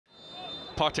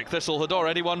Partick Thistle had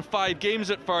already won 5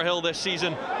 games at Firhill this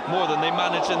season, more than they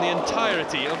managed in the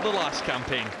entirety of the last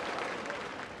campaign.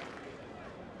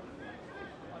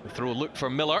 The throw look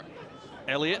for Miller.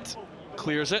 Elliott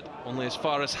clears it, only as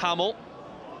far as Hamill.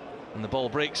 And the ball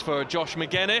breaks for Josh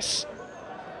McGuinness.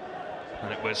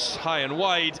 And it was high and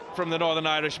wide from the Northern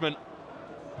Irishman.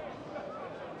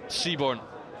 Seaborne.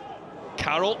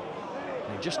 Carroll.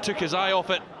 He just took his eye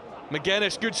off it.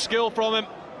 McGuinness, good skill from him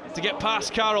to get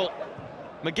past Carroll.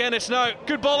 McGuinness now,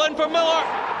 good ball in for Miller.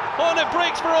 Oh, and it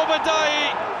breaks for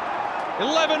Obedayi.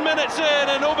 11 minutes in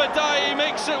and Obedayi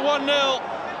makes it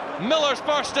 1-0. Miller's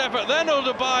first effort, then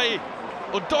Obedayi.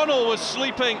 O'Donnell was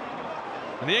sleeping.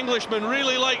 And the Englishman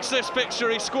really likes this fixture.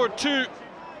 He scored 2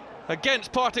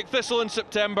 against Partick Thistle in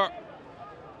September.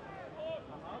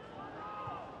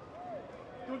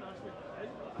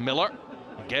 Miller,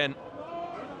 again,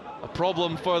 a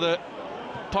problem for the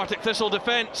Partick Thistle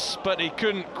defence, but he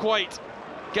couldn't quite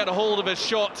get a hold of his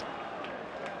shot.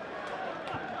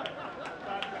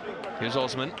 Here's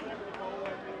Osman.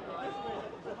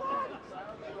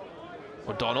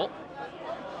 O'Donnell.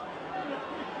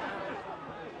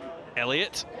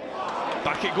 Elliott.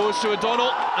 Back it goes to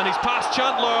O'Donnell, and he's past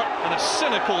Chandler, and a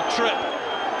cynical trip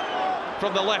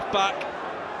from the left back.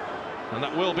 And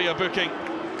that will be a booking.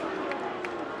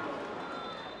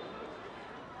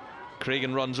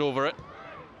 Cragen runs over it.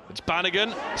 It's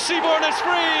Bannigan. Seaborne is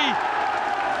free!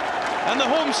 And the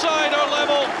home side are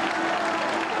level.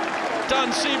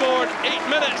 Dan Seaborne, 8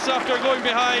 minutes after going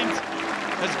behind,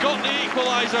 has got the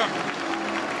equaliser.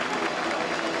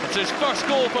 It's his first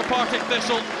goal for Partick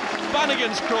Thistle.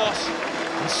 Bannigan's cross,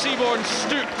 and Seaborne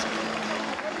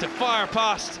stooped to fire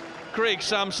past Craig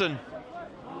Sampson.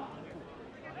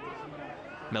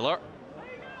 Miller.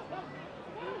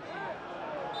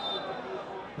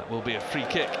 That will be a free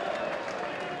kick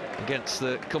against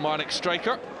the Kilmarnock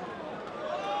striker.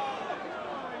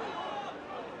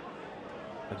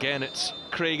 Again, it's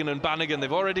Cragen and Bannigan.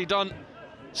 They've already done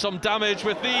some damage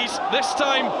with these. This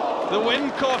time, the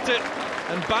wind caught it,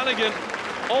 and Bannigan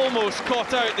almost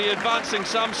caught out the advancing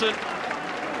Sampson.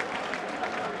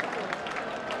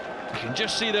 You can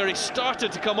just see there he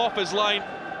started to come off his line,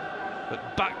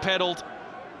 but backpedaled.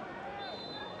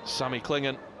 Sammy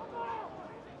Clingan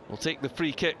will take the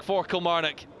free kick for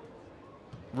Kilmarnock.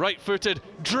 Right-footed,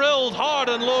 drilled hard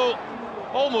and low,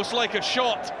 almost like a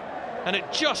shot, and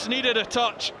it just needed a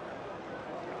touch.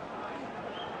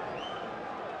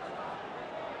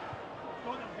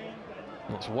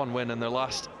 That's 1 win in their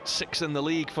last 6 in the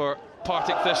league for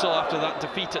Partick Thistle after that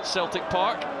defeat at Celtic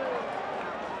Park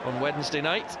on Wednesday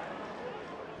night.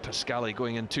 Pascali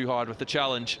going in too hard with the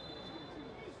challenge.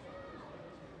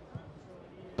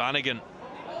 Bannigan.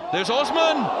 There's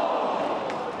Osman!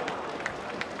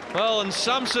 Well, and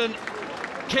Sampson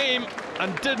came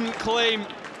and didn't claim,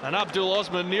 and Abdul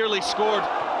Osman nearly scored.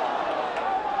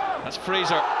 That's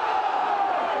Fraser.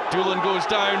 Doolan goes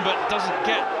down but doesn't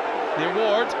get the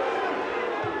award.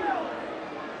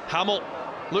 Hamill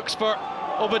looks for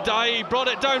Obedayi, brought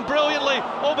it down brilliantly.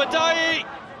 Obedayi!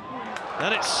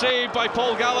 And it's saved by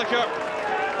Paul Gallagher.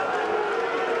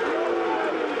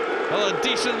 Well, a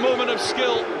decent moment of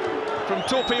skill from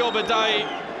Tope Obedayi,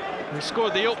 who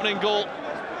scored the opening goal.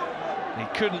 He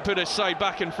couldn't put his side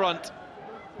back in front.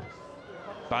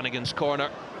 Bannigan's corner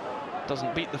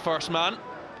doesn't beat the first man.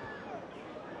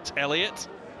 It's Elliott.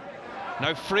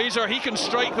 Now Fraser, he can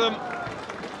strike them,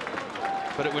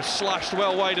 but it was slashed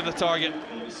well wide of the target.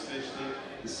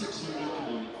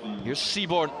 Here's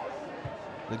Seaborne,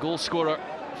 the goal scorer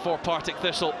for Partick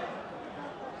Thistle.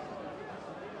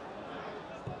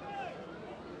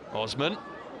 Osman.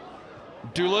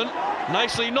 Doolan,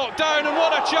 nicely knocked down, and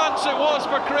what a chance it was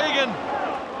for Cragen.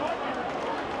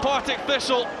 Partick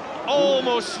Thistle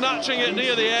almost snatching it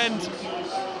near the end.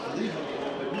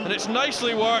 And it's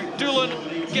nicely worked. Doolan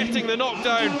getting the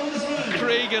knockdown.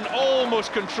 Cragen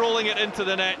almost controlling it into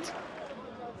the net.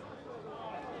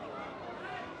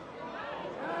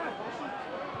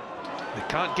 They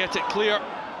can't get it clear.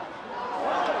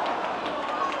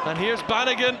 And here's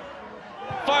Bannigan,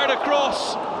 fired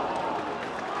across.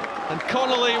 And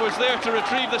Connolly was there to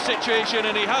retrieve the situation,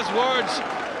 and he has words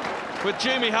with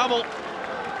Jamie Hamill.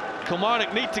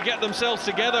 Kilmarnock need to get themselves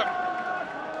together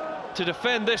to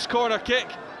defend this corner kick.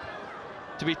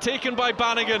 To be taken by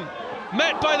Bannigan,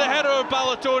 met by the header of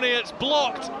Ballatoni, it's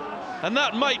blocked, and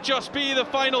that might just be the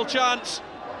final chance.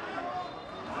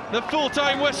 The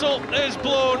full-time whistle is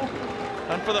blown,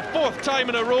 and for the 4th time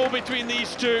in a row between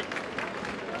these two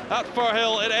at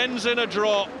Firhill, it ends in a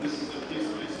draw.